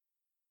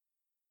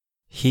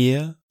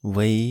here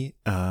we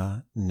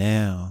are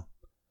now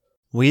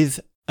with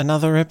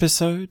another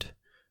episode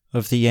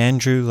of the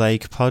Andrew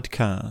Lake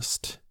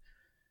Podcast.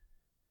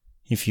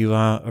 If you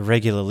are a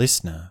regular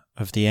listener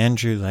of the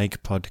Andrew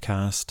Lake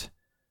Podcast,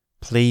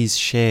 please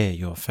share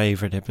your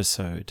favourite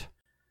episode,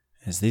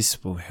 as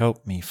this will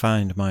help me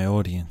find my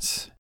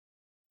audience.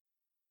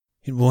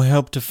 It will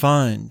help to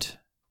find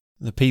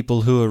the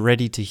people who are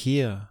ready to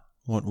hear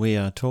what we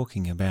are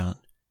talking about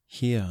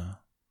here.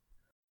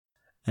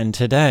 And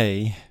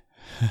today,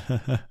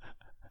 I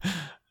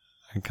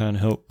can't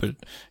help but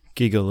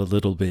giggle a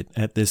little bit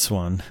at this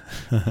one.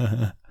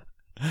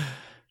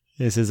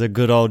 This is a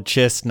good old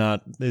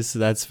chestnut,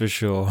 that's for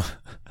sure.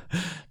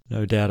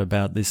 No doubt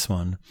about this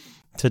one.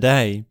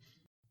 Today,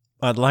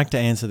 I'd like to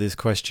answer this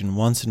question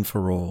once and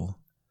for all.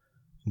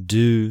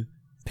 Do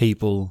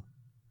people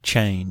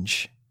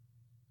change?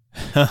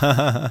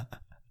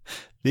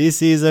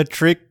 This is a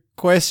trick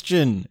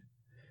question.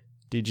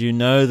 Did you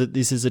know that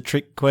this is a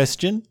trick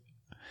question?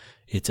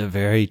 It's a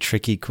very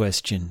tricky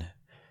question.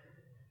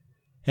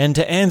 And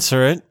to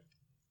answer it,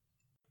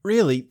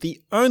 really,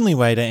 the only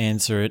way to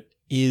answer it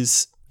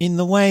is in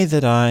the way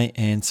that I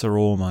answer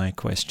all my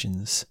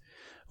questions,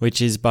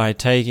 which is by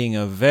taking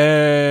a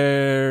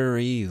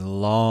very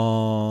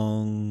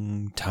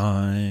long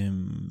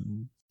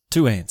time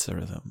to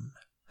answer them.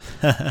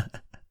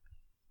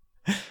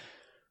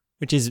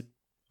 Which is,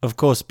 of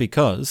course,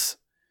 because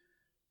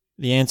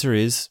the answer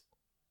is,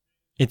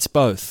 it's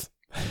both.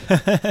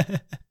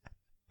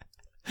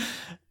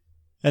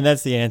 And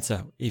that's the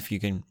answer, if you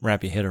can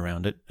wrap your head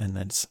around it, and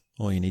that's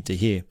all you need to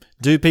hear.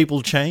 Do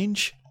people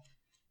change?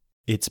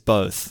 It's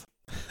both.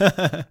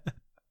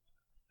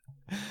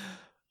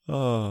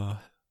 Oh,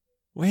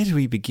 where do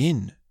we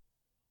begin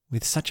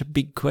with such a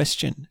big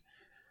question?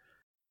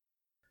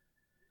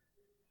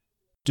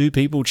 Do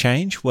people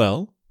change?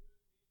 Well,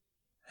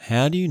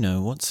 how do you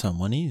know what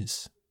someone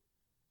is?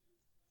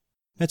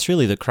 That's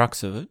really the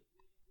crux of it.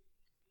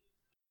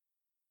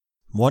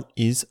 What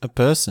is a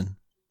person?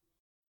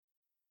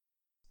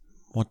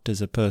 What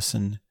does a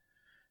person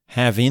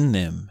have in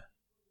them?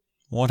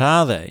 What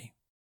are they?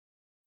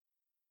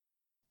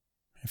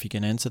 If you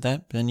can answer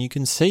that, then you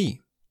can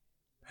see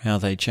how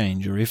they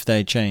change, or if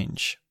they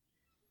change,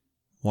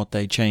 what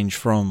they change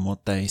from,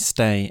 what they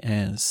stay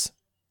as.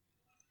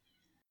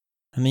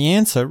 And the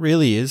answer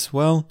really is,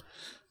 well,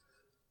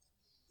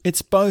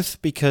 it's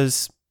both,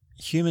 because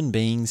human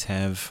beings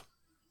have,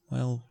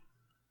 well,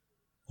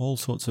 all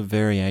sorts of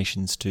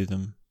variations to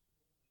them.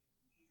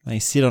 They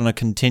sit on a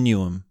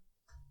continuum.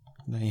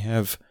 They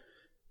have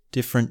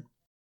different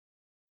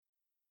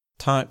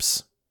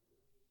types,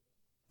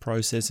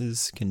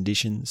 processes,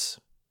 conditions,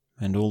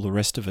 and all the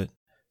rest of it.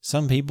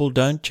 Some people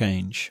don't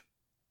change.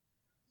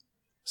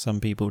 Some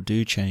people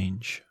do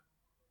change.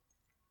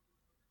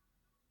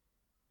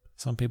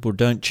 Some people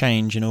don't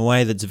change in a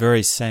way that's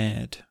very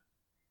sad.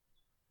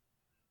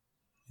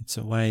 It's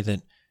a way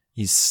that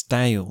is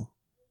stale.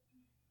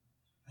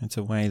 It's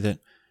a way that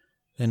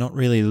they're not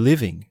really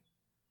living.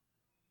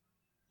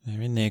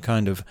 They're in their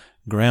kind of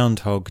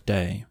Groundhog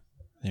Day.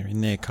 They're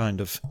in their kind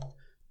of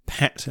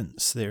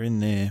patterns. They're in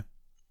their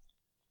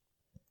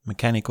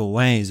mechanical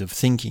ways of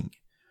thinking,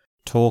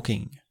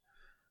 talking,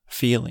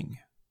 feeling,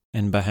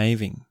 and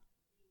behaving.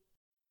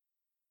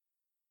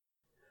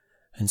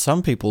 And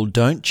some people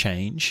don't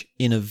change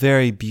in a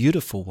very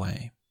beautiful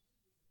way.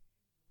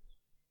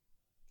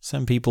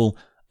 Some people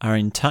are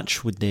in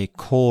touch with their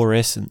core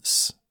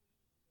essence,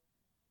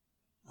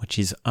 which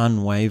is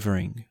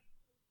unwavering.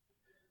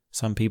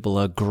 Some people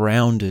are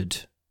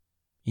grounded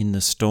in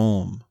the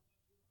storm,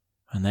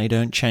 and they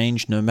don't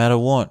change no matter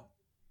what.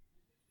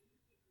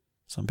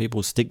 Some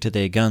people stick to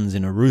their guns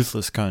in a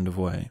ruthless kind of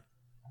way.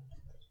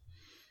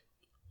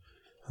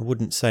 I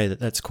wouldn't say that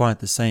that's quite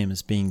the same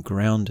as being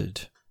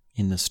grounded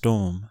in the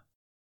storm.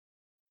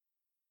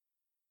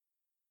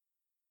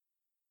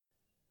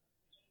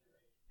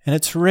 And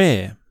it's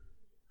rare,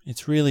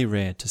 it's really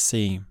rare to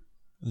see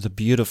the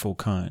beautiful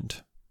kind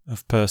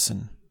of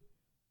person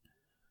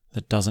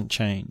that doesn't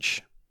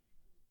change.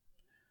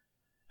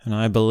 And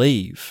I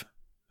believe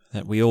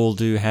that we all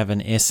do have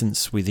an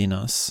essence within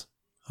us,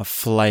 a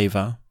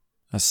flavour,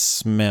 a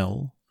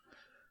smell,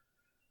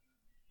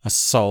 a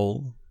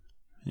soul,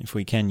 if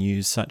we can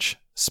use such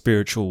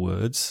spiritual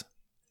words,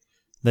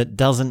 that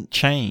doesn't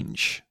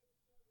change.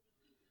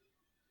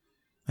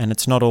 And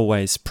it's not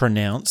always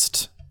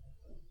pronounced,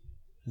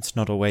 it's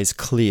not always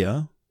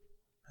clear,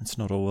 it's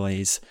not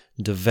always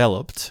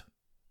developed.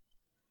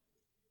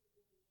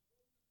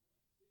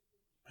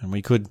 And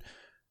we could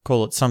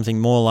call it something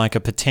more like a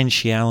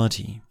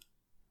potentiality.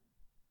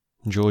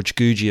 George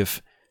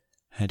Gurdjieff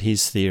had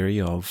his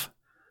theory of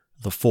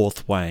the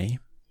fourth way.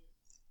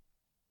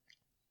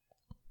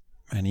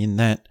 And in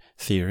that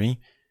theory,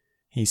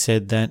 he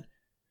said that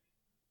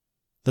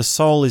the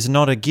soul is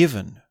not a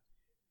given.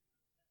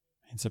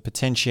 It's a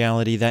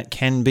potentiality that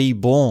can be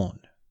born.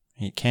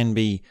 It can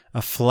be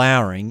a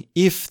flowering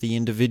if the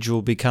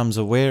individual becomes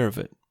aware of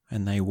it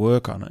and they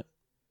work on it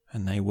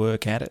and they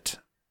work at it.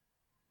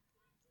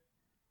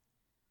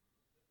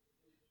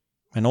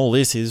 And all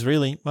this is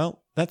really,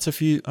 well, that's a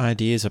few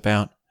ideas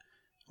about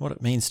what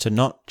it means to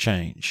not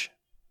change.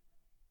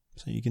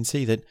 So you can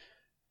see that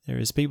there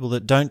is people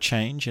that don't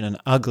change in an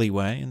ugly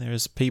way, and there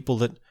is people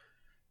that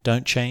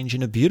don't change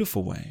in a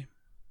beautiful way.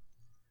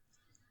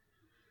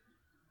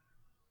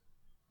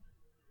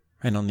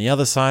 And on the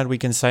other side, we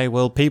can say,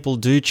 well, people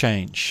do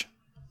change.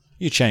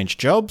 You change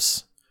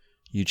jobs,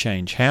 you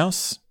change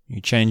house, you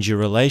change your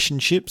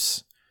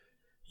relationships,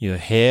 your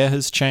hair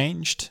has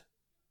changed.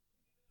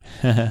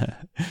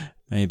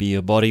 Maybe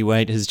your body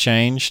weight has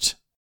changed.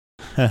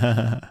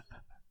 And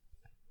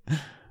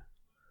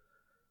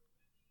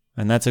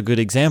that's a good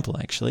example,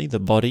 actually. The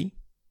body,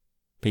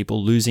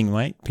 people losing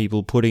weight,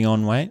 people putting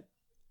on weight.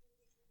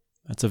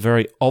 That's a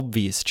very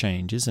obvious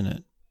change, isn't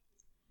it?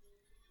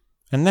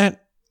 And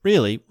that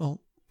really,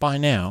 well, by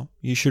now,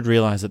 you should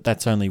realize that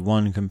that's only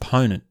one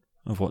component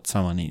of what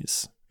someone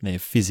is, their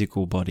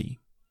physical body.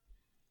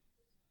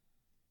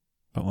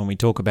 But when we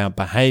talk about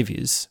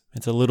behaviors,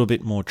 it's a little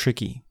bit more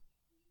tricky.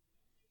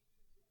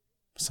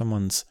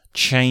 Someone's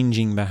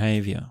changing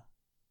behavior.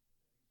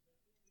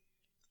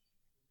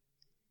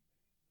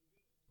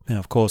 Now,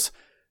 of course,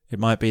 it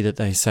might be that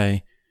they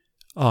say,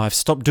 oh, I've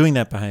stopped doing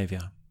that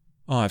behavior.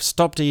 Oh, I've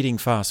stopped eating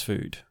fast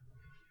food.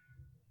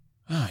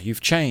 Ah, you've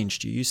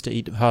changed. You used to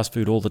eat fast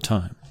food all the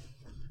time.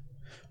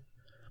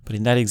 But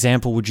in that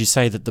example, would you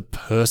say that the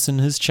person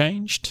has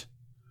changed?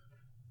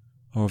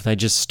 Or have they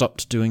just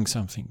stopped doing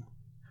something?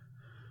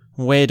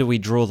 Where do we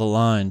draw the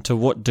line? To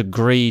what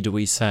degree do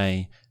we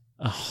say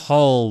a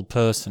whole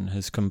person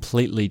has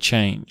completely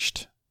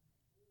changed?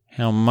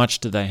 How much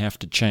do they have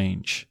to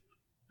change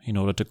in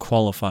order to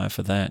qualify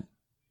for that?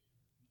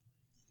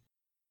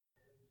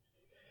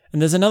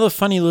 And there's another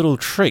funny little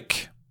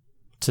trick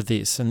to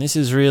this, and this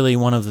is really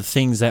one of the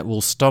things that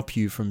will stop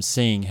you from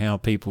seeing how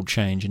people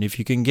change. And if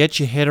you can get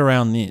your head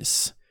around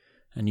this,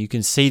 and you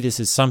can see this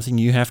as something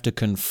you have to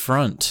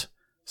confront,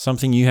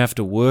 something you have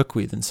to work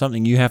with, and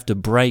something you have to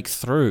break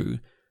through,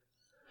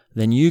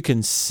 then you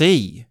can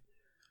see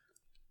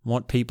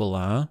what people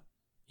are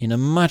in a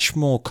much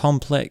more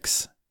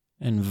complex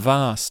and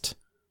vast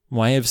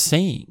way of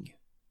seeing.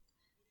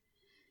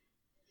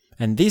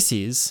 And this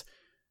is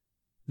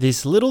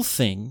this little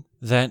thing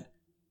that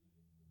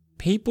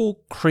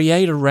people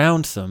create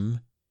around them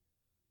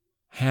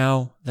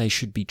how they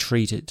should be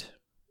treated.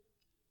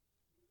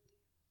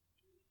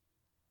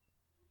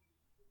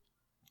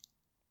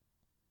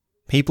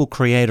 People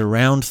create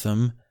around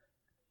them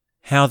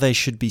how they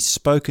should be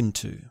spoken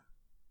to.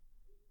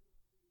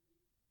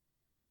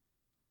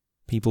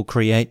 People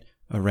create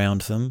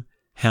around them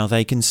how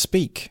they can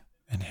speak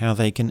and how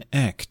they can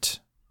act.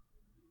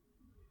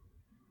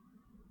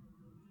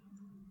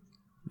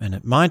 And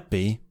it might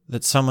be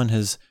that someone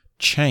has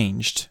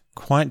changed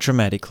quite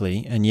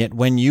dramatically, and yet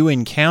when you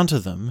encounter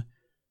them,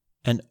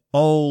 an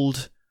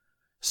old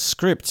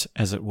script,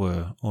 as it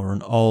were, or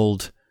an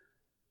old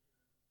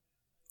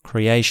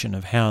creation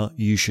of how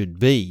you should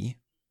be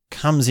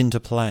comes into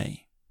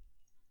play.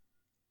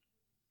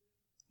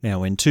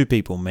 Now, when two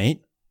people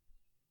meet,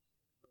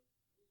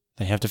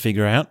 they have to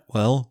figure out,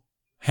 well,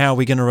 how are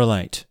we going to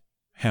relate?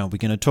 How are we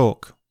going to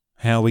talk?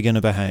 How are we going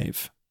to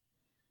behave?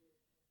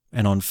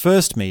 And on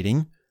first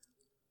meeting,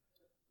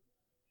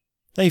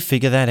 they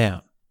figure that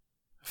out.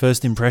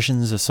 First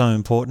impressions are so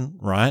important,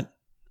 right?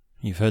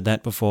 You've heard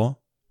that before.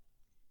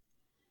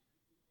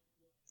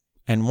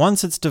 And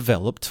once it's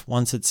developed,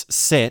 once it's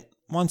set,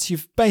 once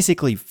you've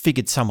basically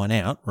figured someone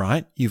out,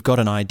 right? You've got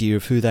an idea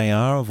of who they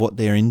are, of what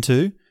they're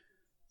into,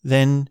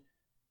 then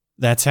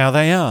that's how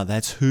they are.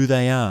 That's who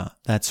they are.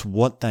 That's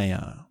what they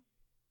are.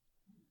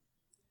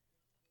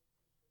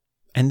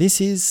 And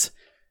this is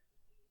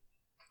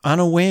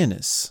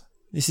unawareness.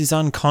 This is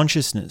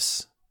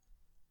unconsciousness.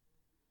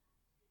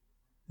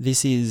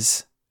 This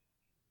is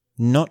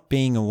not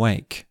being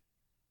awake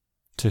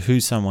to who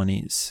someone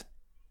is.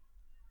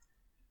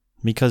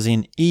 Because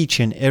in each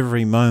and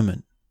every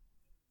moment,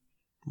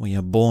 we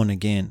are born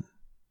again.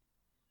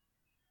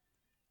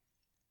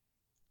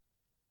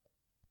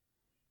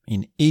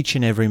 In each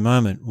and every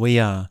moment, we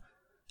are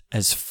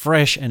as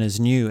fresh and as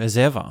new as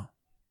ever,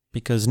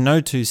 because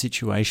no two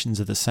situations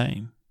are the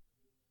same.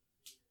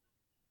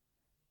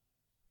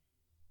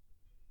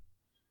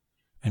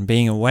 And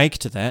being awake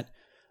to that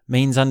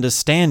means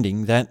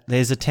understanding that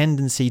there's a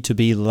tendency to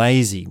be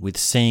lazy with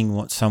seeing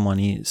what someone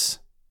is.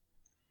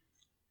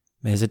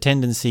 There's a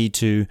tendency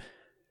to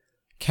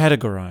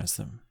categorize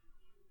them.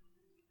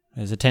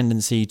 There's a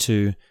tendency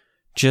to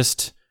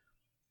just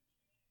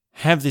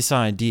have this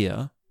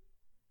idea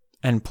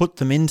and put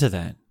them into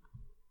that.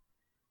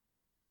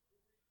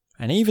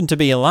 And even to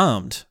be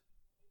alarmed.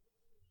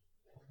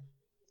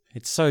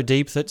 It's so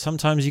deep that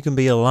sometimes you can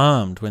be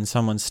alarmed when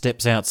someone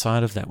steps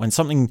outside of that. When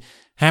something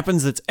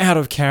happens that's out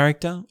of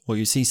character, or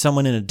you see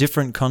someone in a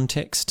different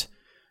context,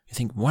 you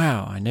think,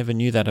 wow, I never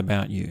knew that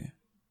about you.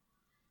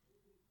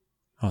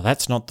 Oh,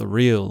 that's not the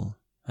real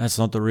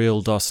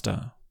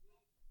Dosta.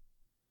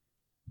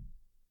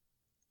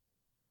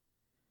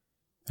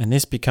 And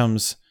this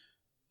becomes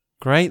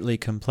greatly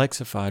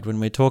complexified when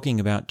we're talking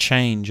about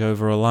change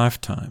over a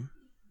lifetime.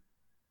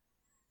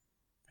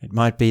 It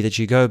might be that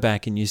you go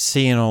back and you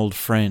see an old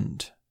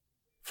friend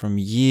from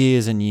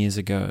years and years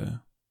ago,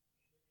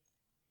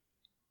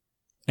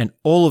 and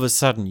all of a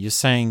sudden you're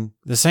saying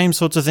the same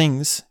sorts of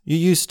things you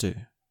used to.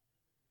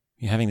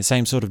 You're having the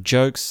same sort of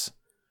jokes.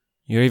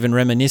 You're even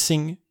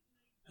reminiscing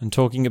and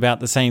talking about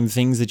the same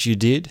things that you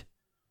did.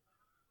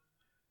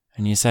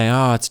 And you say,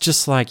 oh, it's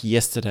just like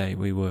yesterday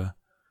we were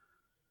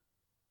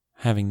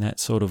having that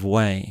sort of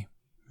way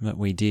that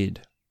we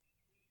did.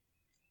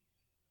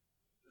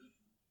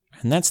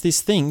 And that's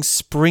this thing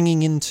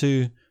springing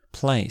into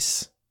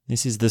place.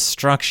 This is the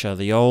structure,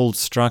 the old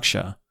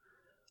structure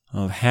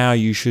of how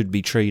you should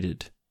be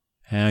treated,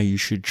 how you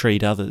should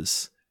treat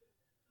others,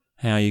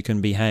 how you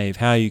can behave,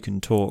 how you can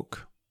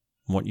talk,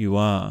 what you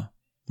are,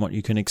 what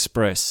you can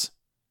express.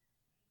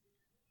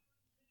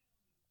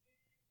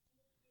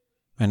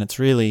 And it's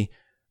really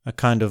a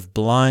kind of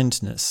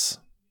blindness.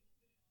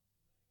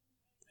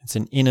 It's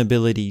an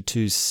inability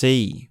to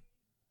see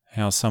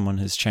how someone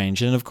has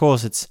changed. And of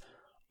course, it's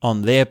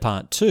on their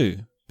part too,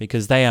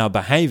 because they are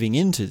behaving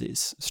into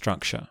this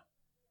structure.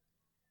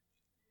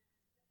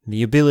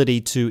 The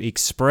ability to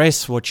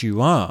express what you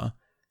are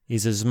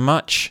is as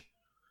much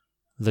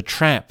the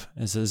trap,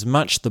 as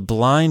much the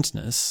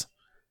blindness,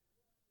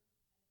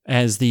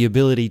 as the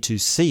ability to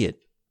see it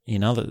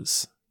in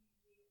others.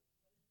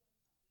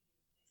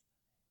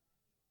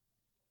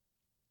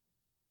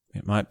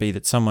 It might be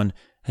that someone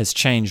has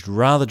changed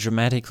rather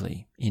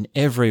dramatically in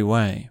every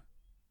way,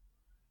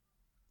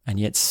 and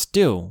yet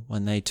still,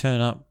 when they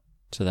turn up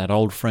to that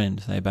old friend,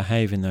 they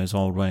behave in those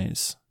old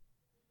ways.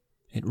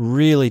 It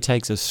really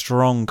takes a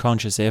strong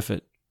conscious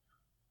effort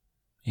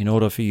in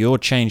order for your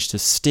change to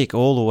stick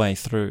all the way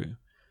through,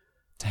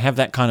 to have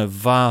that kind of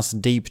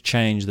vast, deep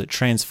change that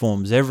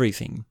transforms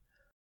everything.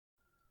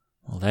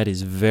 Well, that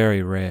is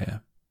very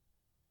rare.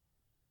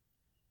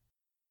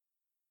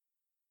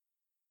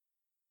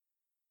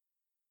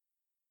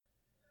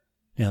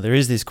 Now, there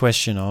is this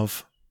question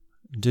of,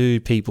 do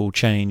people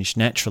change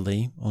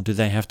naturally, or do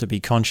they have to be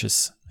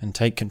conscious and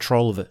take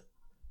control of it?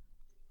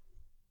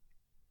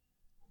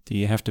 Do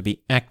you have to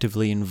be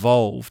actively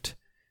involved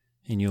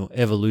in your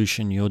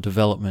evolution, your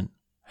development,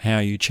 how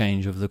you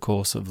change over the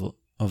course of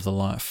the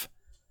life?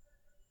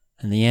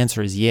 And the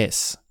answer is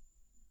yes.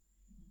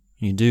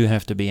 You do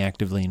have to be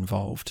actively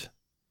involved.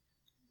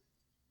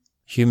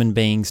 Human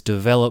beings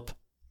develop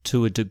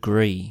to a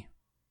degree.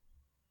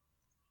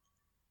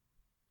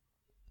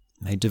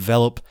 They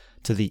develop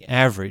to the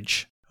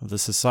average of the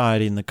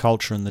society and the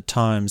culture and the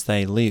times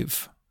they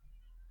live.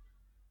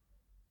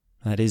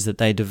 That is, that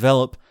they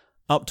develop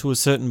up to a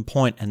certain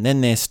point and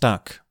then they're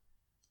stuck.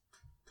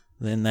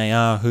 Then they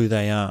are who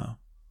they are.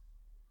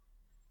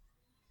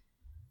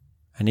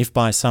 And if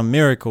by some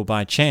miracle,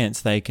 by chance,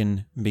 they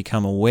can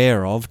become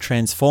aware of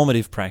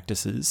transformative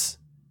practices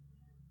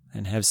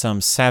and have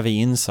some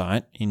savvy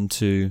insight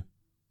into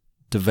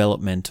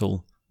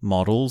developmental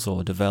models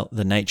or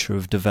the nature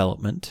of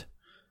development,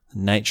 the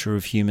nature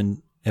of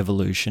human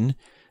evolution,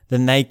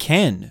 then they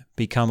can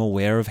become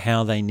aware of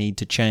how they need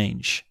to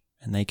change.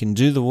 And they can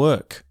do the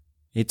work.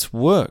 It's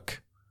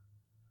work.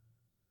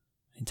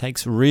 It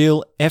takes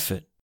real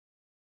effort.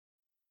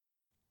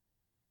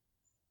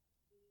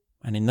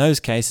 And in those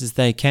cases,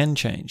 they can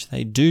change.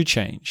 They do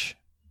change.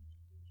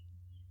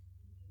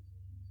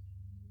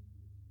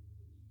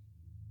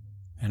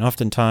 And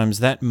oftentimes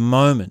that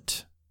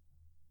moment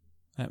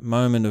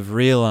of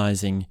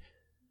realizing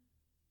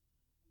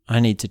I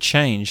need to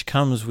change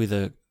comes with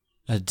a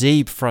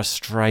deep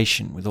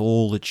frustration with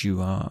all that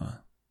you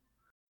are.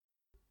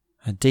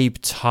 A deep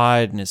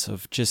tiredness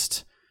of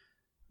just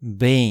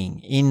being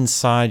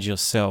inside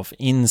yourself,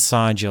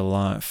 inside your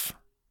life.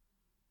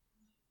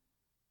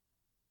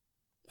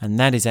 And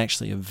that is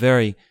actually a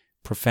very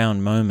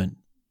profound moment.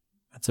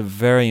 It's a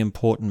very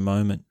important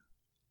moment.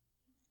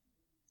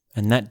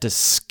 And that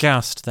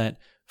disgust, that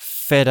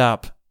fed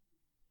up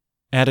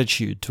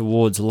attitude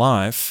towards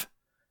life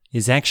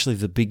is actually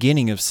the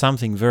beginning of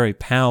something very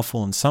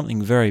powerful and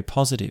something very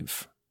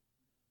positive.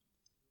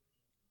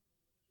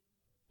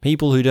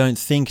 People who don't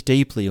think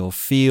deeply or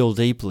feel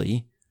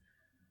deeply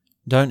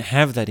don't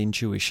have that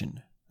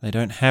intuition. They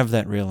don't have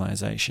that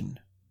realization.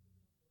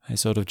 They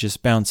sort of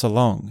just bounce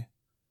along.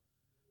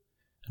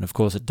 And of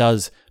course it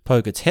does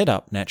poke its head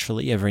up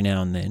naturally every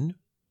now and then.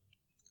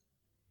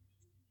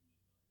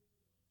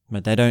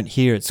 But they don't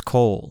hear its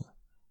call.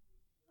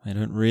 They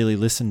don't really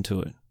listen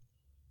to it.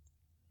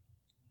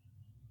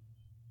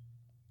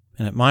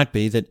 And it might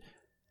be that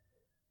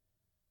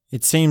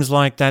it seems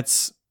like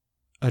that's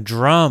a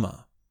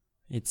drama.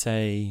 It's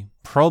a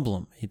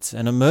problem. It's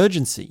an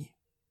emergency.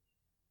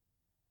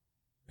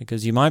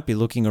 Because you might be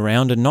looking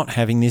around and not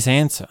having this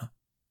answer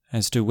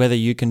as to whether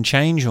you can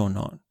change or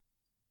not.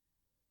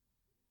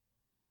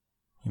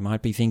 You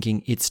might be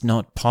thinking it's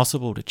not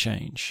possible to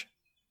change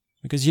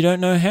because you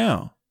don't know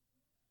how.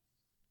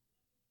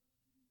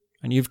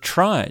 And you've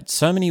tried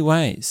so many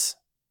ways.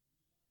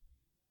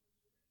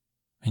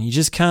 And you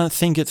just can't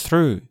think it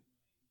through.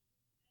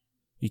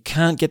 You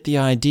can't get the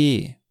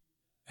idea.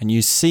 And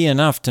you see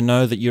enough to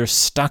know that you're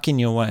stuck in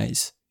your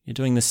ways. You're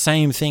doing the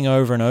same thing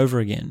over and over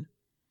again.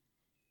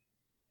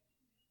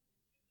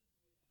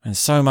 And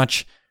so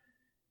much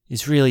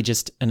is really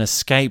just an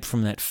escape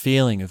from that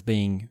feeling of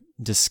being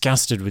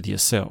disgusted with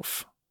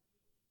yourself.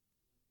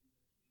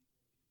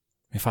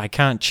 If I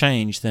can't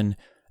change, then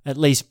at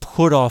least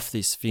put off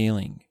this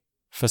feeling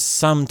for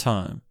some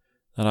time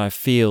that I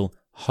feel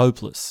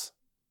hopeless.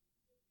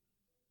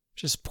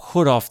 Just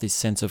put off this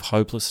sense of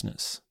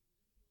hopelessness.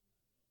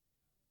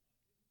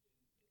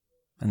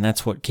 And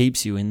that's what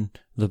keeps you in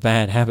the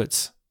bad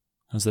habits,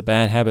 as the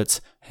bad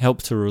habits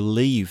help to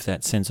relieve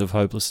that sense of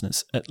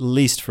hopelessness, at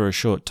least for a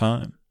short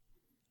time.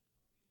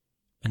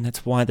 And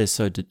that's why they're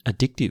so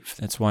addictive.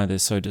 That's why they're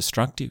so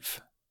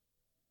destructive.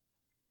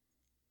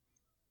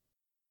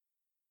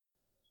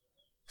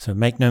 So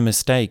make no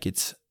mistake,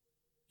 it's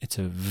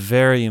a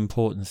very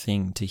important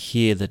thing to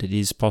hear that it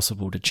is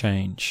possible to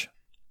change.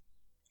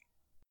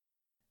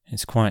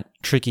 It's quite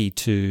tricky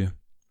to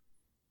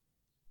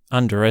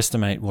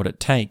underestimate what it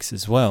takes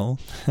as well.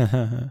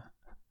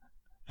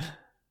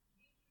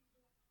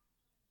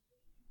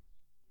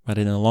 But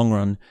in the long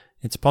run,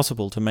 it's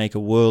possible to make a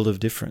world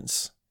of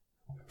difference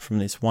from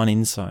this one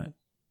insight.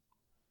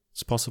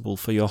 It's possible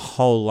for your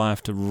whole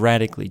life to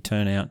radically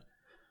turn out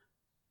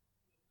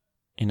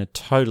in a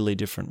totally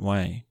different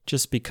way,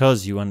 just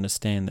because you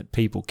understand that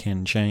people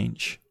can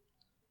change.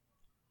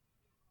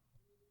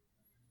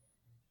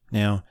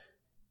 Now,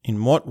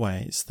 in what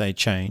ways they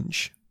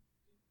change,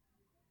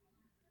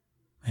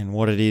 and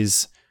what it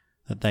is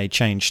that they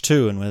change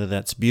to, and whether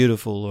that's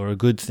beautiful or a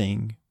good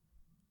thing,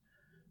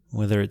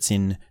 whether it's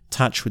in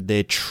touch with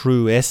their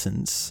true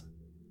essence,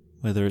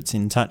 whether it's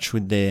in touch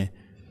with their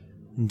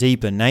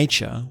deeper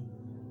nature,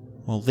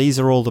 well, these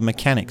are all the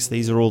mechanics,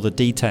 these are all the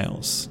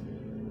details.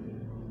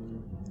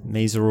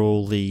 These are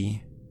all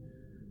the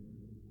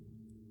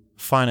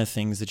finer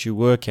things that you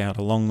work out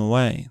along the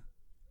way.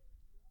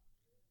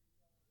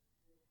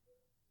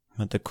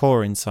 But the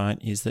core insight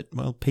is that,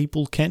 well,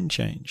 people can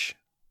change,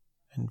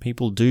 and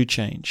people do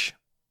change.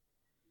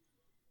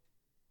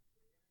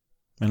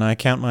 And I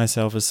count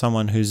myself as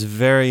someone who's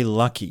very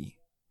lucky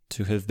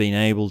to have been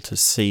able to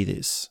see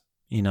this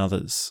in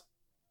others.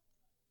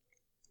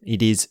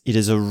 It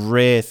is a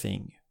rare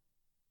thing.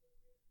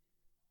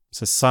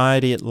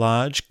 Society at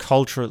large,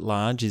 culture at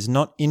large, is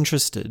not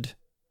interested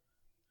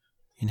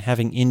in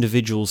having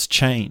individuals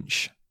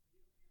change.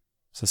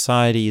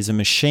 Society is a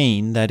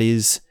machine that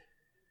is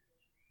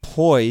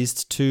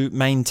poised to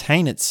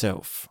maintain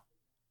itself.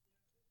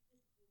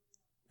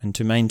 And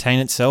to maintain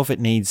itself, it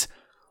needs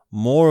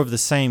more of the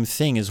same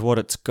thing as what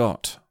it's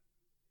got.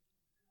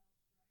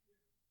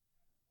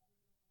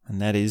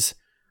 And that is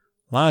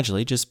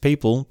largely just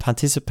people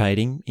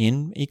participating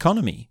in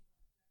economy.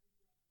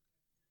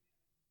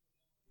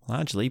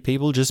 Largely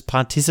people just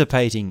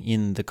participating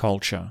in the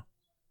culture.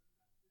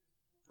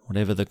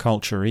 Whatever the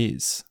culture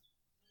is,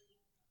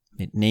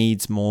 it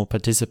needs more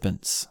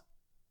participants.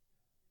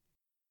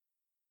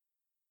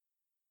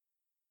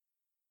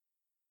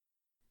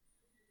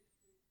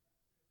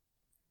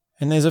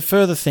 And there's a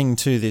further thing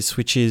to this,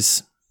 which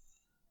is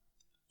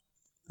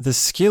the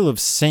skill of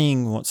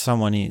seeing what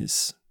someone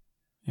is.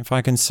 If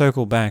I can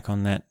circle back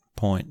on that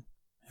point,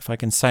 if I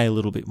can say a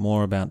little bit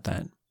more about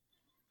that.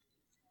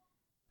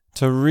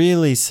 To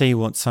really see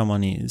what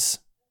someone is,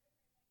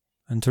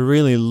 and to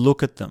really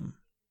look at them,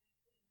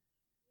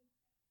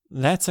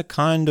 that's a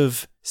kind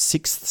of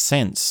sixth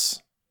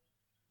sense.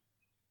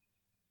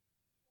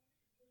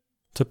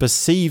 To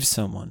perceive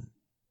someone,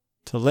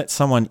 to let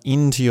someone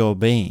into your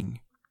being,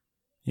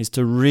 is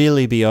to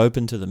really be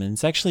open to them. And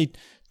it's actually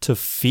to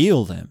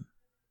feel them.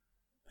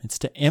 It's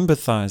to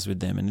empathize with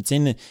them. And it's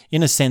in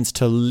a sense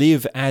to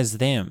live as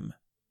them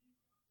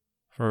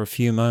for a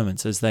few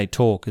moments as they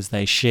talk, as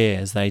they share,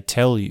 as they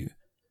tell you,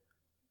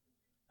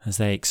 as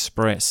they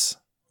express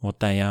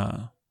what they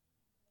are.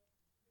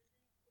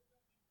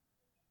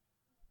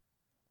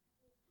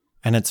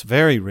 And it's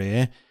very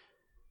rare,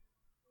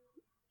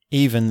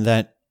 even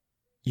that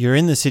you're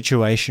in the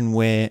situation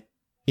where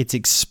it's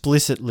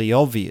explicitly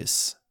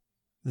obvious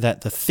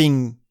that the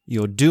thing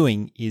you're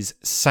doing is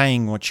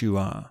saying what you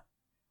are.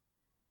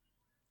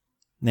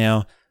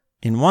 Now,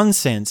 in one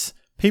sense,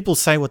 people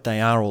say what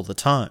they are all the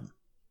time.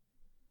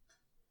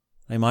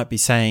 They might be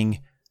saying,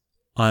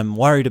 I'm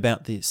worried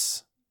about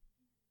this.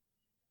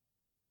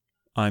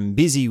 I'm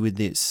busy with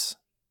this.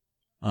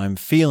 I'm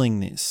feeling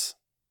this.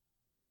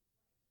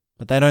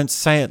 But they don't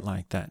say it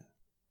like that.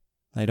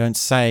 They don't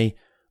say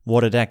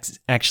what it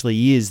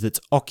actually is that's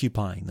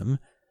occupying them.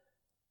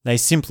 They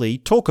simply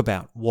talk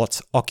about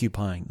what's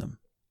occupying them.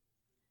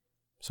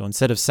 So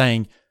instead of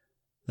saying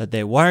that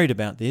they're worried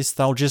about this,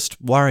 they'll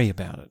just worry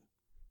about it.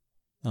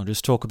 They'll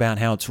just talk about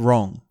how it's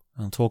wrong.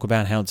 They'll talk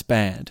about how it's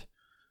bad.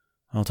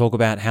 They'll talk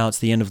about how it's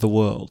the end of the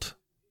world.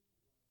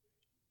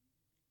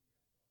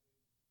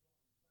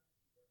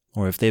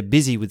 Or if they're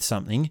busy with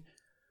something,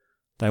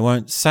 they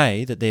won't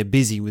say that they're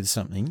busy with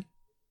something,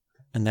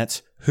 and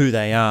that's who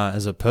they are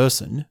as a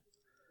person.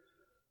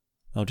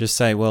 They'll just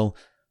say, well,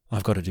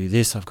 I've got to do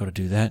this, I've got to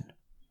do that.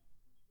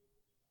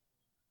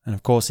 And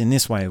of course, in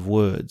this way of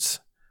words,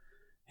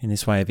 in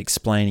this way of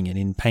explaining it,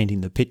 in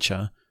painting the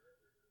picture,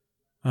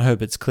 I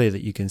hope it's clear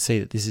that you can see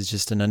that this is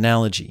just an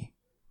analogy.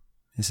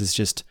 This is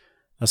just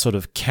a sort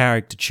of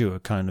caricature,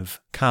 kind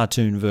of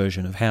cartoon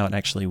version of how it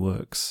actually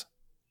works.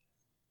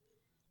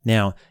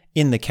 Now,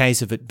 in the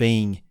case of it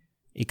being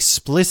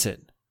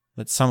explicit,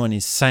 that someone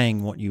is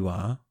saying what you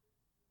are,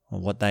 or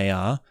what they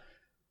are,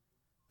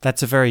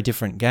 that's a very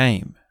different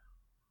game.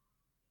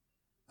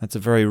 That's a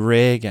very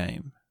rare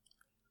game.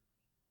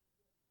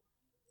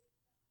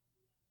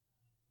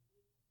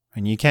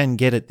 And you can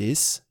get at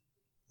this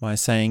by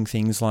saying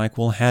things like,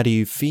 well, how do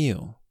you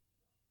feel?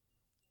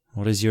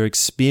 What is your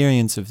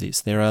experience of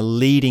this? There are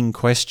leading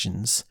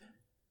questions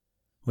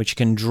which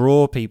can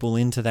draw people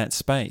into that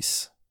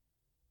space.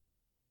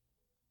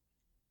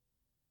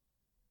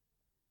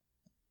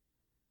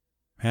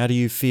 How do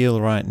you feel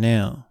right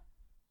now?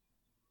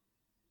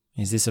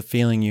 Is this a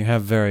feeling you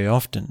have very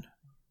often?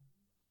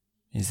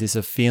 Is this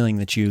a feeling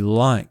that you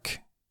like?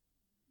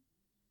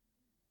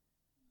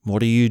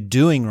 What are you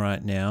doing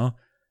right now,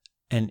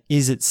 and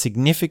is it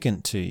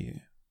significant to you?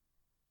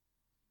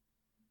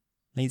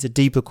 These are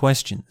deeper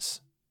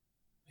questions.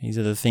 These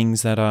are the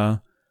things that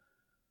are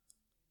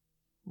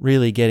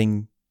really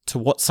getting to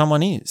what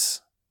someone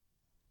is.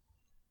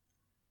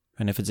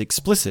 And if it's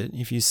explicit,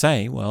 if you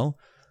say, well,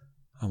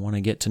 I want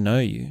to get to know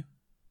you,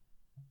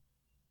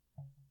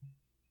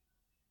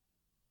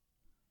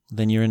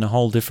 then you're in a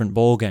whole different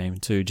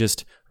ballgame to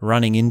just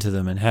running into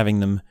them and having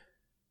them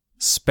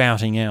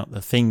spouting out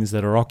the things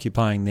that are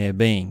occupying their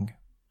being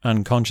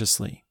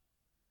unconsciously.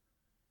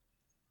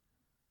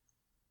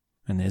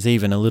 And there's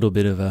even a little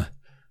bit of a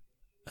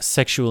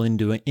sexual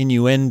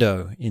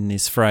innuendo in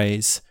this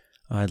phrase,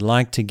 I'd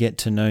like to get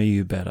to know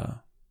you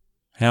better.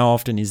 How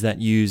often is that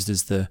used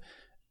as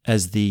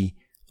the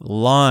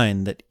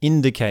line that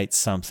indicates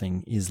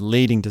something is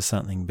leading to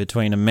something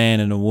between a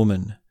man and a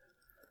woman?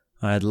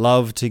 I'd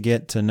love to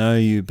get to know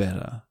you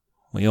better.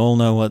 We all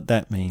know what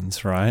that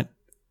means, right?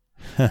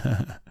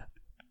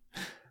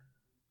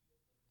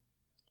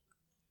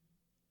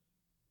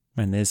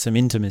 And there's some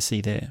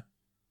intimacy there.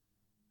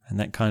 And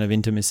that kind of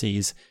intimacy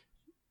is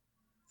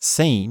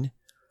seen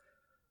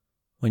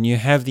when you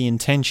have the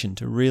intention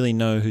to really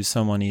know who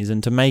someone is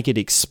and to make it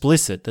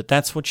explicit that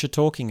that's what you're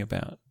talking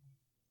about.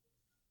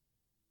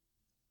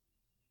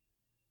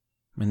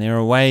 And there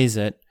are ways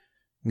that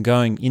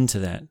going into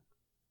that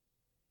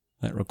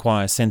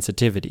require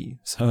sensitivity.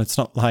 So it's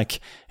not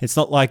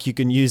like you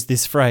can use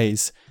this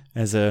phrase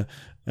as a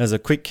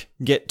quick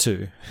get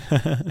to.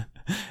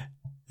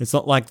 It's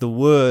not like the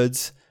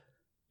words,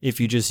 if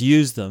you just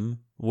use them,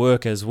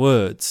 work as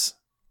words.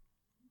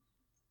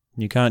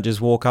 You can't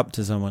just walk up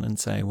to someone and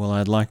say, well,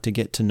 I'd like to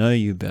get to know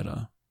you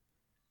better.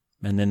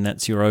 And then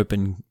that's your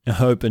open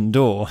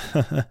door.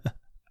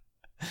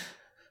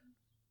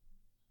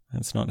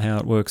 That's not how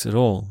it works at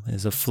all.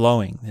 There's a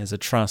flowing, there's a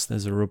trust,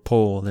 there's a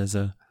rapport, there's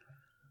a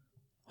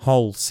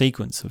whole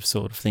sequence of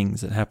sort of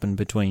things that happen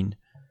between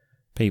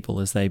people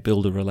as they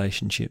build a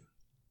relationship.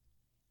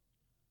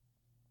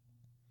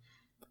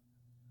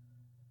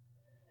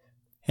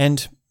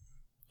 And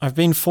I've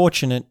been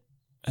fortunate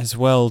as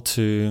well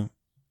to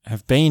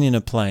have been in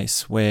a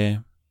place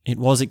where it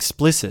was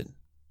explicit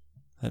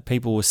that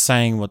people were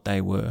saying what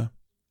they were.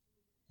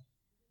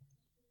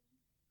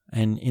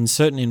 And in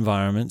certain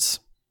environments,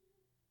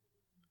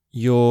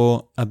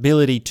 your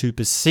ability to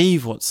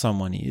perceive what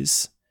someone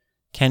is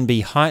can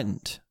be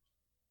heightened.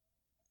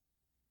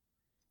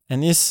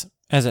 And this,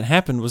 as it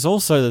happened, was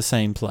also the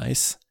same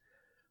place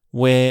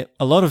where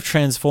a lot of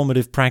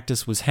transformative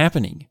practice was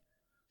happening.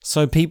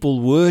 So people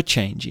were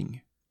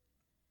changing.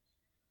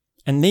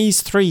 And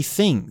these three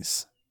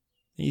things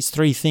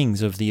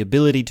of the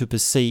ability to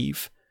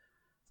perceive,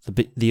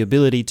 the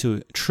ability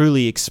to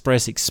truly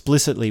express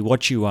explicitly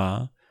what you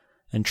are,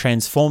 and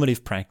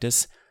transformative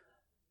practice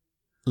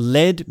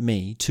led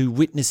me to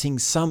witnessing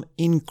some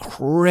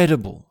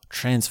incredible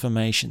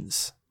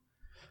transformations.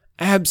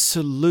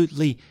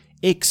 Absolutely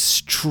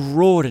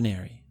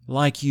extraordinary,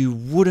 like you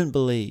wouldn't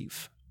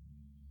believe.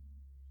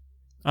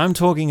 I'm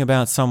talking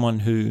about someone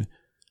who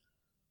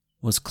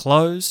was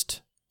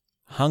closed,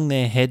 hung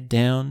their head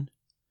down,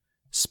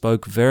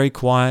 spoke very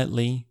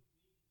quietly,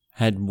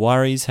 had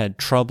worries, had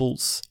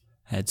troubles,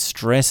 had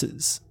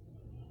stresses.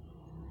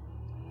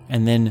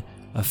 And then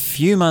a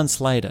few months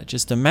later,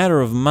 just a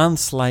matter of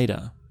months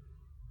later,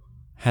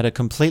 had a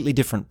completely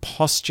different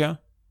posture.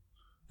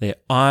 Their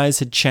eyes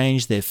had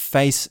changed, their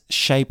face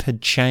shape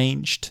had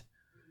changed,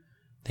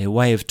 their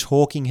way of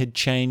talking had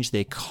changed,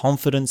 their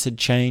confidence had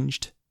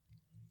changed,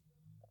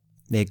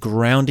 their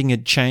grounding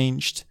had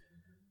changed.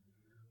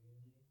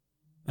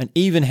 And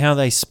even how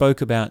they spoke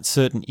about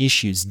certain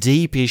issues,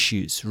 deep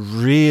issues,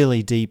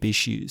 really deep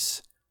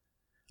issues,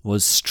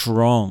 was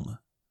strong,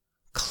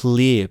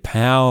 clear,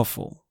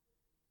 powerful.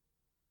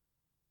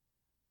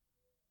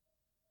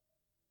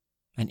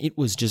 And it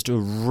was just a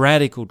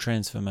radical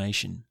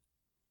transformation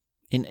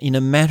in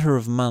a matter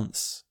of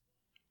months.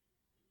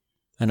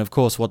 And of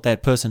course, what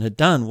that person had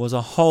done was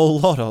a whole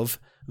lot of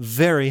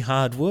very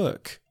hard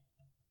work.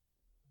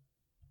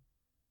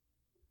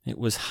 It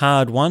was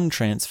hard-won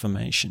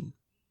transformation.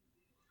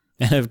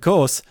 And of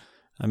course,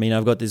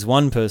 I've got this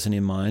one person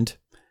in mind,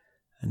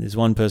 and there's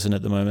one person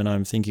at the moment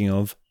I'm thinking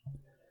of.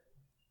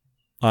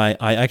 I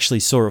actually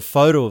saw a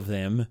photo of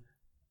them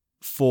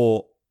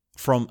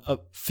from a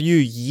few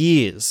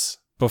years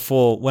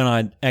before when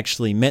I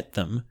actually met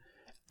them,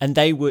 and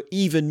they were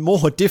even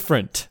more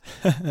different.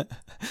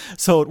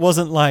 So it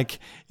wasn't like,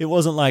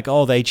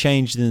 oh, they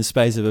changed in the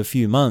space of a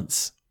few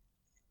months.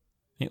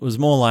 It was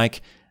more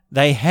like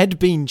they had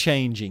been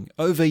changing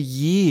over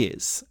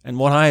years, and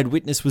what I had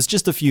witnessed was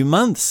just a few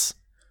months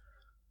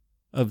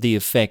of the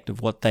effect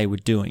of what they were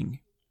doing.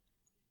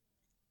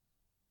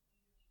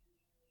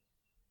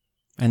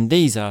 And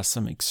these are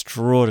some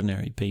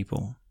extraordinary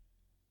people.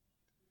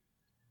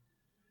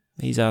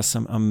 These are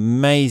some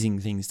amazing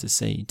things to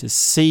see. To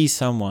see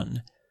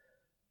someone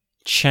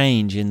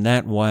change in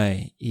that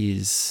way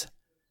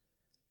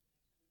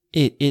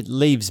it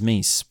leaves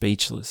me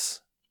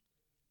speechless.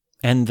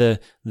 And the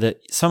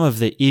some of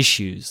the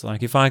issues,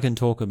 like if I can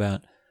talk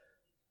about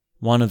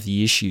one of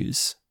the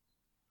issues,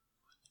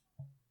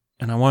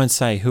 and I won't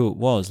say who it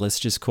was, let's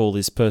just call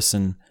this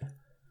person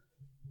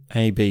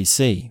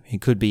ABC.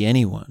 It could be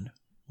anyone,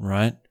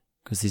 right?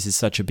 Because this is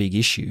such a big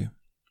issue.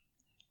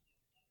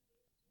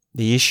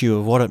 The issue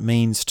of what it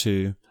means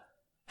to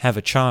have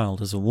a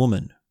child as a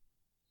woman.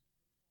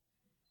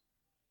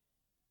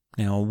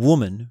 Now, a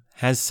woman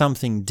has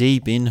something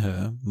deep in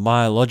her,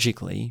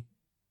 biologically,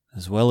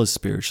 as well as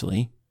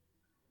spiritually,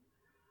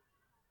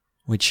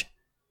 which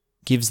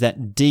gives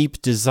that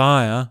deep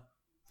desire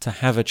to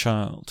have a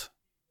child.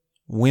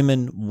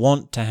 Women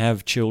want to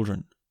have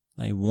children.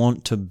 They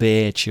want to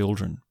bear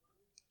children.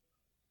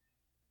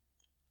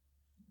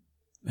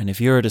 And if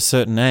you're at a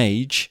certain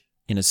age,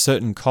 in a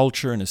certain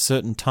culture, in a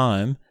certain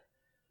time,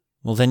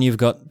 well, then you've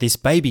got this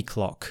baby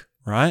clock,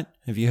 right?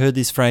 Have you heard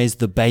this phrase,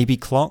 the baby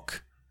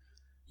clock?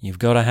 You've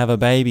got to have a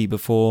baby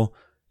before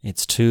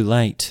it's too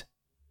late,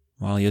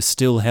 while you're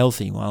still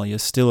healthy, while you're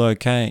still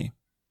okay.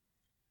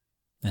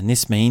 And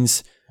this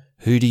means,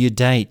 who do you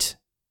date?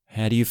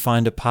 How do you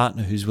find a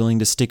partner who's willing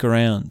to stick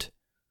around?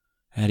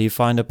 How do you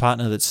find a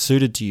partner that's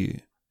suited to you?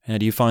 How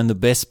do you find the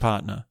best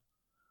partner?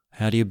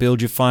 How do you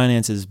build your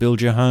finances,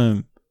 build your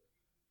home,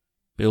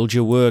 build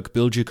your work,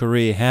 build your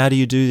career? How do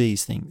you do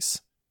these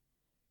things?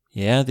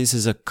 Yeah, this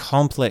is a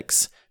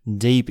complex,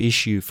 deep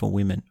issue for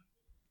women.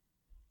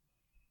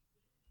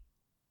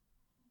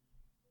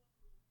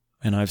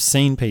 And I've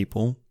seen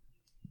people,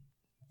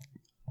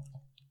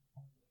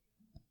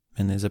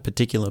 and there's a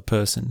particular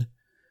person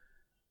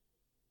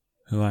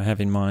who I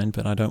have in mind,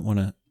 but I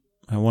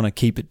want to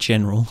keep it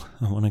general.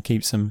 I want to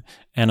keep some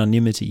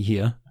anonymity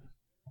here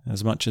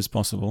as much as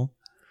possible.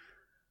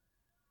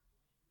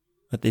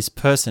 But this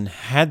person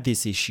had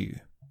this issue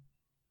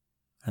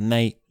and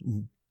they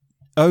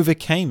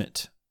overcame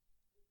it.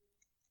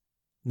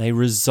 They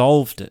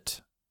resolved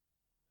it.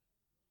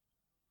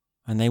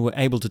 And they were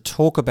able to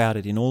talk about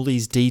it in all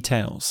these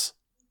details,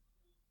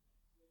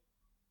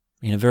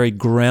 in a very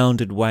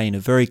grounded way, in a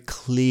very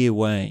clear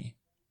way.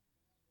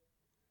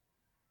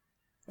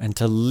 And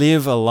to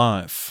live a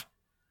life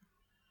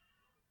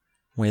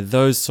where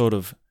those sort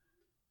of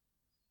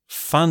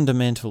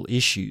fundamental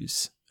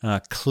issues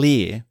are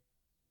clear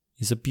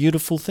is a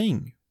beautiful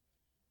thing.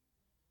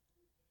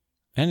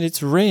 And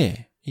it's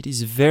rare. It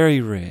is very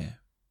rare.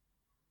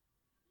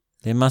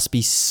 There must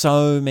be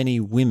so many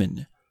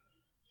women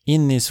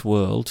in this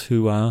world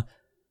who are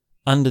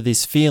under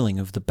this feeling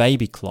of the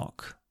baby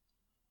clock.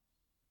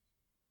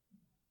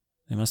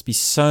 There must be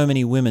so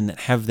many women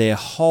that have their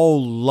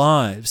whole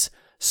lives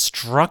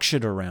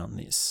structured around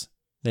this.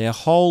 Their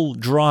whole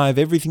drive,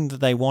 everything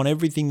that they want,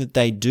 everything that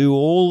they do,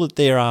 all that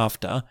they're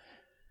after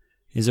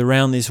is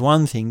around this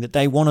one thing, that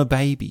they want a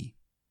baby.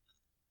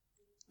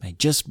 They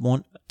just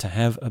want to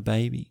have a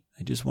baby.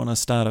 They just want to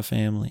start a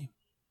family.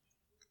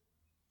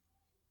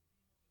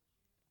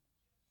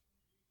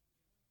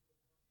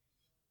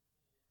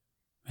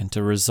 And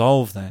to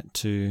resolve that,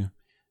 to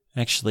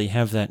actually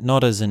have that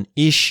not as an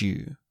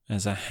issue,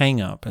 as a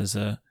hang-up, as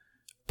a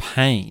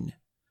pain,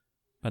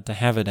 but to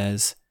have it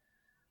as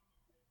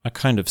a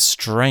kind of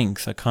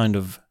strength, a kind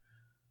of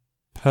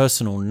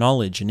personal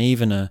knowledge, and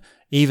even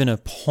a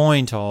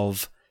point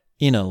of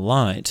inner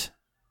light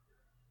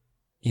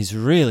is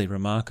really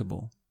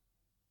remarkable.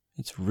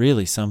 It's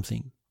really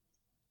something.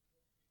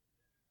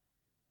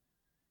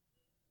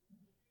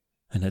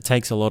 And it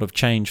takes a lot of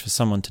change for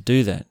someone to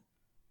do that.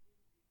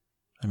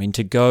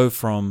 To go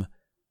from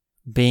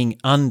being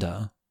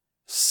under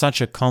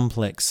such a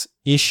complex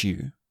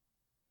issue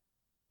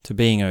to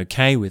being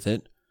okay with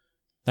it,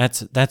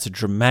 that's a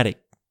dramatic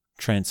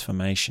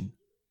transformation.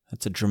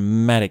 That's a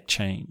dramatic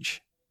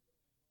change.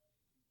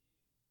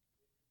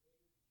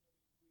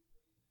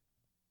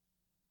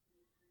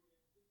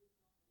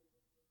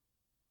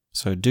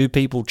 So do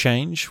people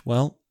change?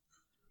 Well,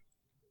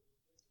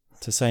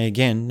 to say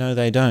again, no,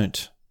 they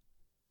don't.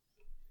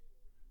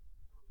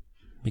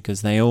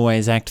 Because they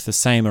always act the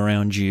same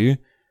around you.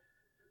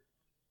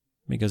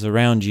 Because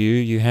around you,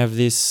 you have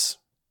this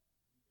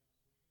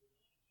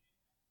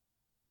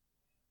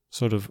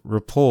sort of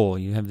rapport,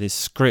 you have this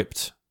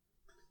script.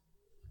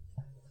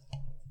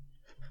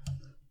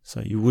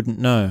 So you wouldn't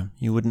know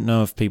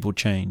if people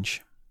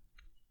change.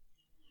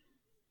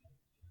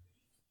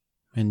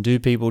 And do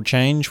people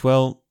change?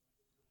 Well,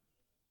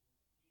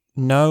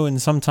 no,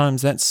 and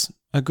sometimes that's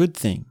a good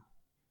thing.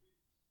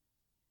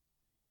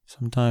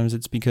 Sometimes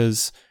it's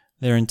because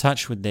they're in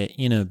touch with their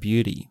inner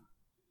beauty.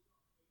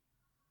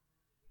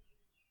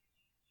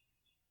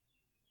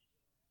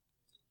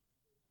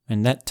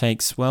 And that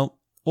takes, well,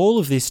 all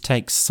of this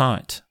takes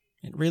sight.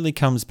 It really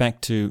comes back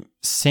to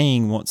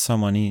seeing what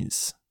someone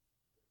is.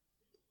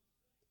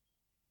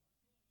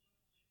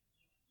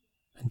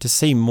 And to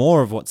see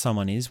more of what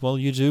someone is, well,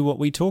 you do what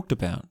we talked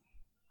about,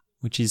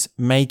 which is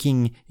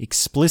making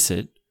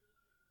explicit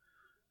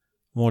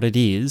what it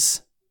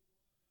is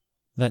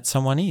that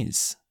someone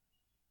is.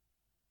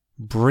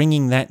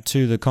 Bringing that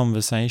to the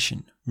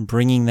conversation,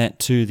 bringing that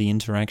to the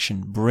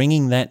interaction,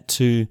 bringing that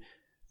to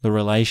the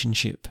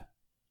relationship.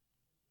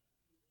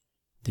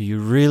 Do you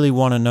really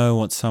want to know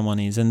what someone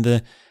is?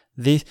 And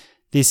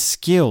this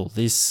skill,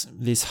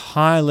 this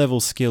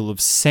high-level skill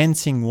of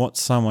sensing what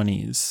someone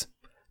is,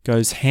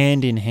 goes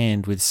hand in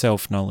hand with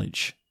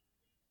self-knowledge.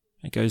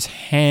 It goes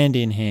hand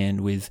in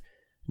hand with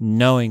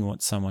knowing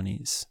what someone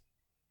is.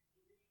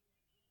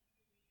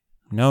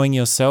 Knowing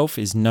yourself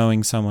is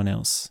knowing someone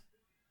else.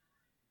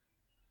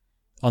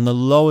 On the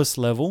lowest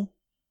level,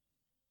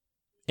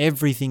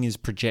 everything is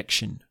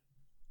projection.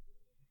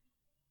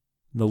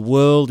 The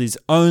world is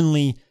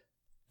only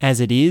as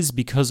it is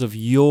because of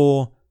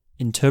your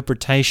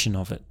interpretation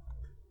of it.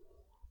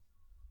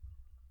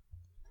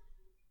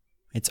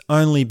 It's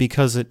only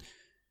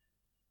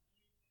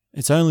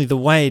the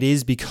way it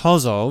is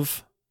because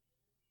of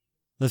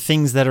the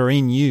things that are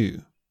in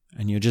you,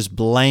 and you're just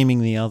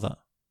blaming the other.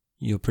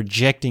 You're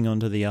projecting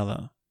onto the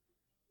other.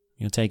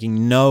 You're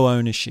taking no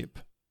ownership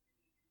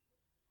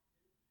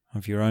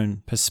of your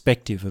own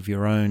perspective, of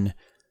your own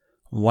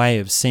way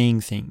of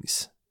seeing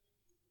things.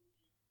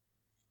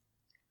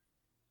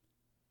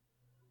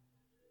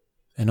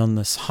 And on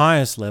this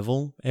highest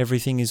level,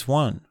 everything is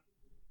one.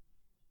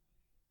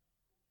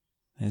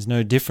 There's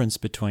no difference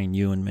between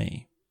you and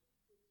me.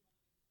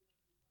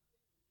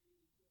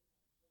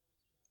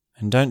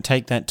 And don't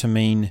take that to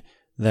mean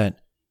that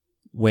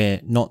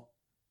we're not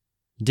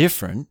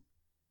different,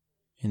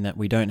 in that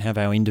we don't have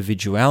our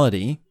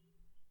individuality,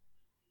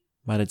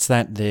 but it's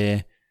that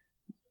there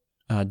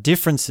are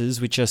differences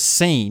which are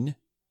seen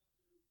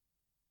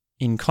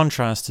in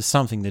contrast to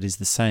something that is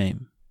the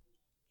same.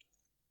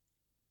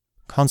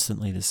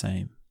 Constantly the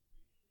same.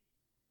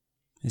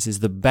 This is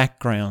the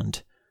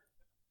background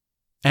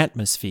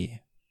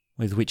atmosphere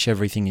with which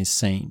everything is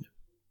seen,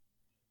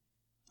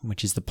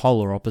 which is the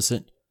polar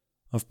opposite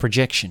of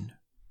projection.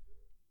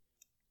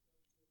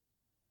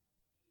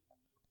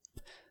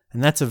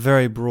 And that's a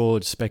very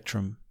broad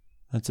spectrum.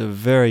 That's a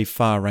very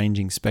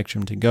far-ranging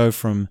spectrum to go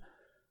from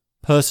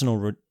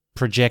personal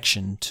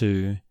projection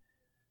to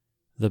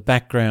the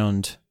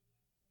background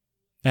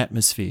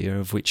atmosphere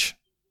of which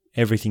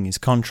everything is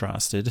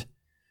contrasted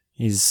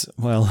is,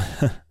 well,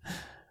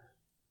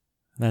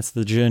 that's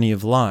the journey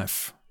of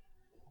life.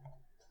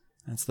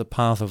 That's the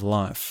path of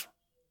life.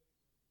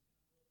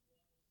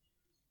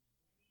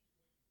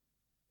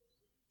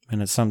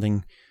 And it's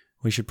something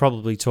we should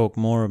probably talk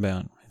more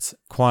about. It's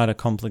quite a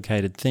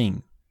complicated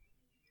thing.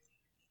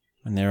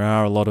 And there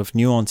are a lot of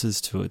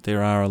nuances to it.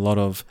 There are a lot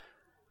of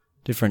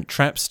different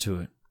traps to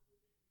it.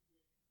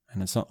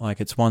 And it's not like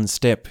it's one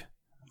step.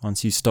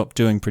 Once you stop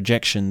doing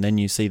projection, then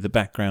you see the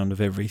background of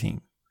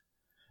everything.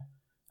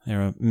 There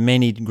are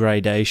many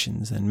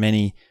gradations and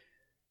many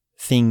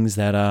things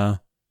that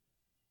are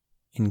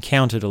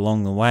encountered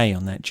along the way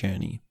on that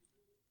journey.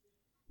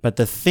 But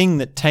the thing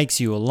that takes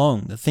you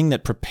along, the thing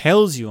that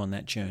propels you on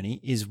that journey,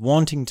 is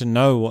wanting to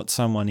know what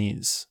someone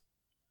is.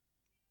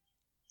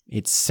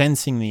 It's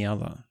sensing the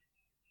other.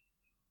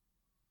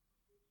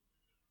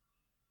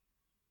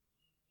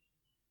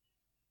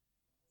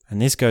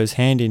 And this goes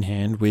hand in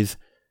hand with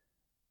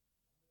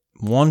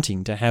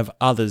wanting to have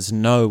others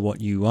know what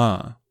you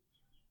are.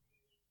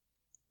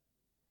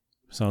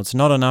 So it's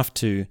not enough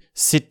to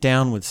sit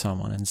down with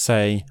someone and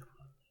say,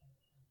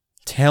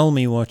 "Tell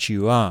me what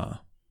you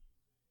are."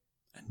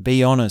 And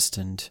be honest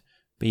and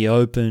be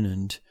open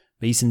and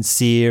be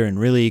sincere and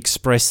really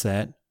express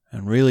that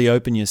and really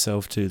open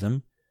yourself to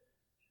them.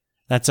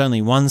 That's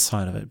only one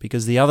side of it,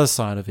 because the other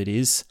side of it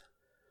is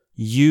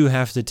you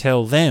have to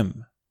tell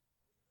them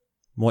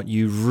what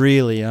you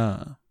really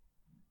are.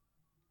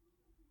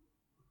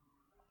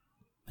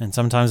 And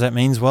sometimes that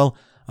means, well,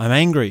 I'm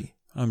angry,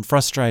 I'm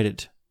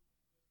frustrated,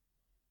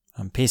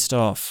 I'm pissed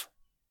off,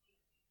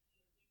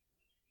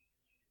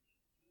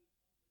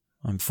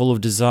 I'm full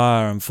of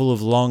desire, I'm full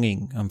of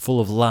longing, I'm full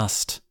of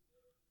lust.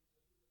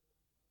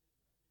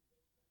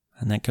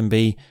 And that can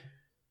be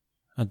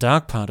a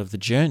dark part of the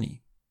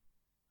journey.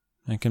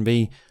 That can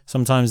be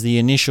sometimes the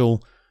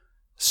initial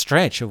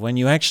stretch of when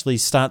you actually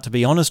start to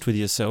be honest with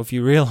yourself.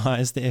 You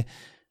realize that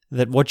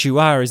what you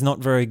are is not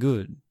very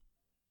good.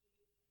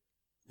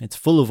 It's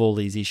full of all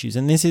these issues,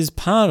 and this is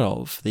part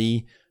of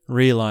the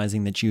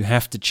realizing that you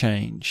have to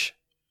change.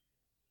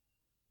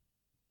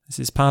 This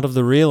is part of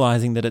the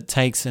realizing that it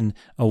takes an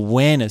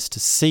awareness to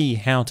see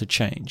how to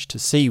change, to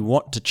see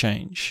what to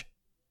change.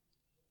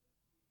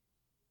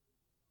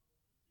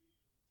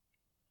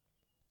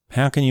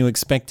 How can you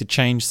expect to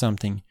change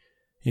something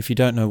if you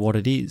don't know what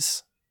it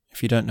is,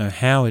 if you don't know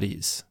how it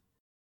is?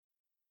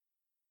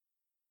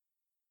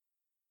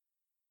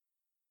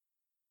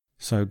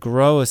 So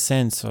grow a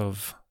sense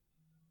of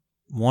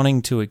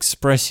wanting to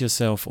express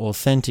yourself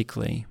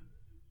authentically,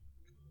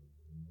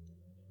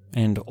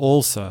 and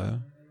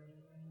also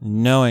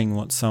knowing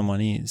what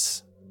someone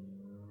is,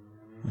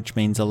 which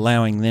means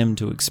allowing them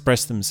to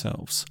express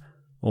themselves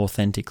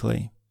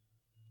authentically.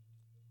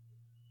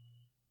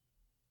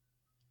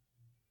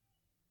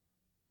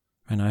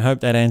 And I hope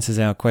that answers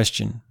our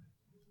question.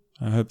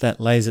 I hope that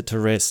lays it to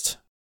rest.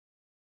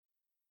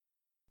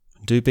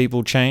 Do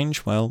people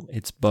change? Well,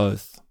 it's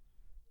both.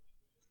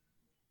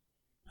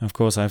 Of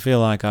course, I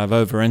feel like I've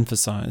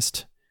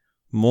overemphasized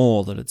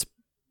more that it's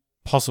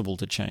possible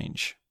to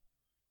change.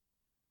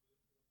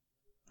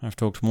 I've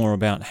talked more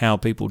about how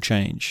people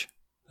change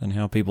than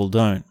how people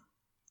don't.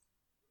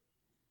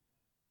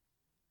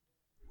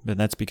 But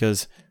that's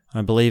because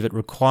I believe it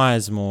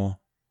requires more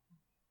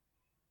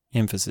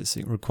emphasis.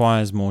 It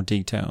requires more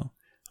detail.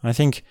 I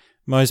think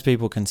most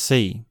people can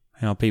see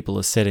how people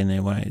are set in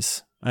their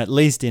ways, at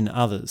least in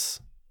others.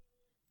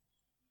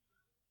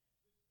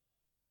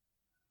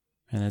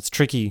 And it's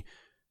tricky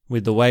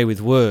with the way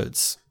with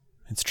words.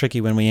 It's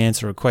tricky when we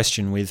answer a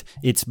question with,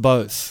 it's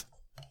both,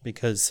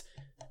 because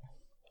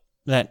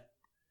that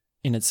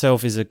in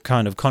itself is a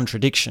kind of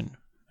contradiction,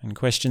 and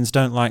questions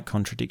don't like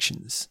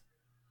contradictions.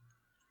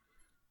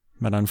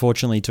 But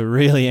unfortunately, to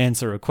really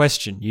answer a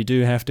question, you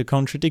do have to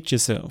contradict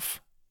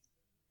yourself.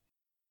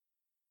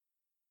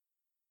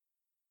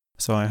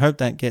 So I hope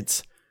that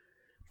gets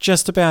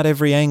just about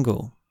every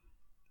angle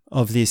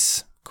of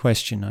this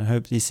question. I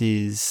hope this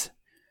is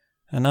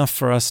enough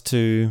for us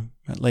to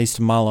at least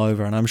mull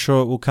over, and I'm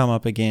sure it will come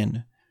up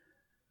again.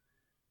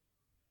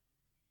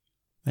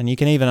 And you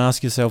can even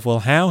ask yourself, well,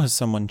 how has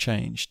someone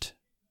changed?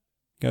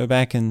 Go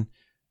back and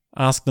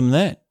ask them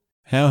that.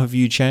 How have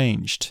you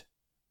changed?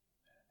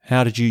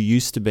 How did you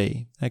used to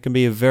be? That can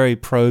be a very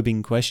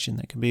probing question.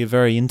 That can be a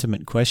very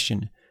intimate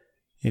question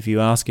if you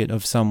ask it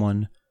of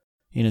someone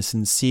in a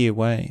sincere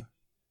way.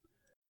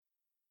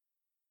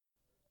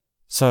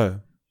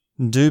 So,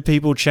 do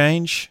people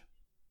change?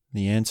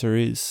 The answer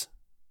is,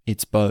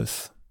 it's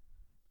both.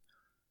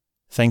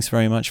 Thanks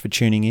very much for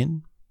tuning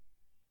in.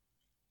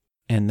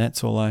 And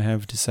that's all I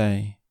have to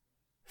say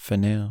for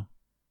now.